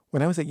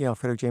When I was at Yale,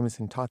 Frederick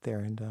Jameson taught there,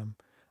 and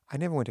I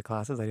never went to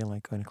classes. I didn't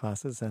like going to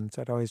classes, and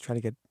so I'd always try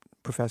to get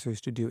professors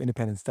to do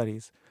independent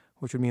studies,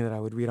 which would mean that I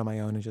would read on my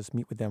own and just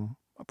meet with them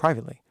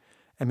privately.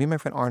 And me and my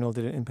friend Arnold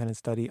did an independent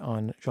study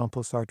on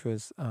Jean-Paul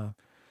Sartre's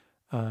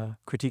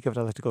Critique of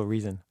Dialectical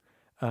Reason,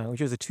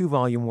 which was a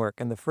 2-volume work.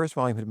 And the first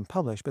volume had been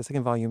published, but the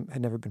second volume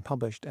had never been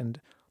published,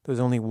 and there was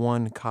only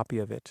one copy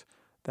of it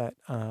that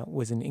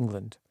was in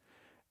England.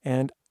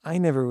 And I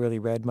never really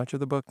read much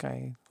of the book.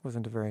 I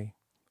wasn't a very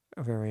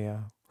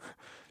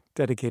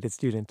dedicated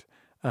student.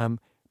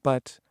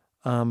 But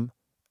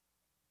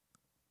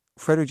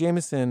Frederick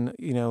Jameson,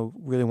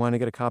 really wanted to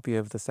get a copy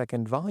of the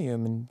second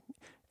volume,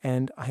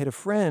 and I had a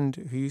friend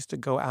who used to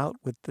go out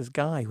with this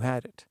guy who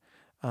had it.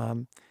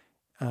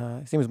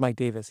 His name was Mike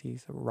Davis.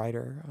 He's a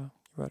writer.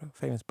 He wrote a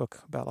famous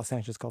book about Los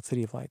Angeles called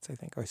City of Lights, I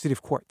think, or City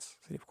of Quartz.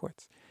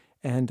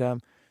 And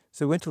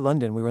so we went to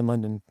London. We were in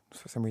London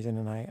for some reason,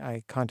 and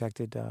I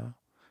contacted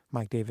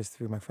Mike Davis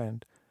through my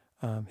friend,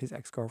 his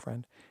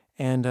ex-girlfriend,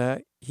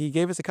 and he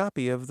gave us a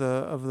copy of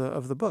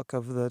the book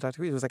of the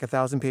Dr. Reed. It was like a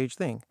 1,000-page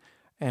thing,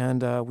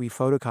 and we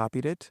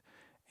photocopied it,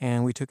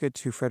 and we took it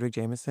to Frederick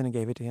Jameson and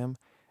gave it to him,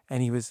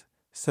 and he was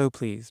so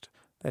pleased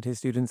that his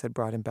students had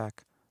brought him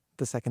back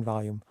the second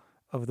volume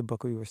of the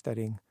book we were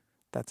studying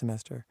that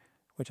semester,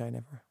 which I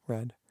never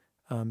read,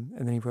 and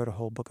then he wrote a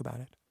whole book about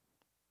it.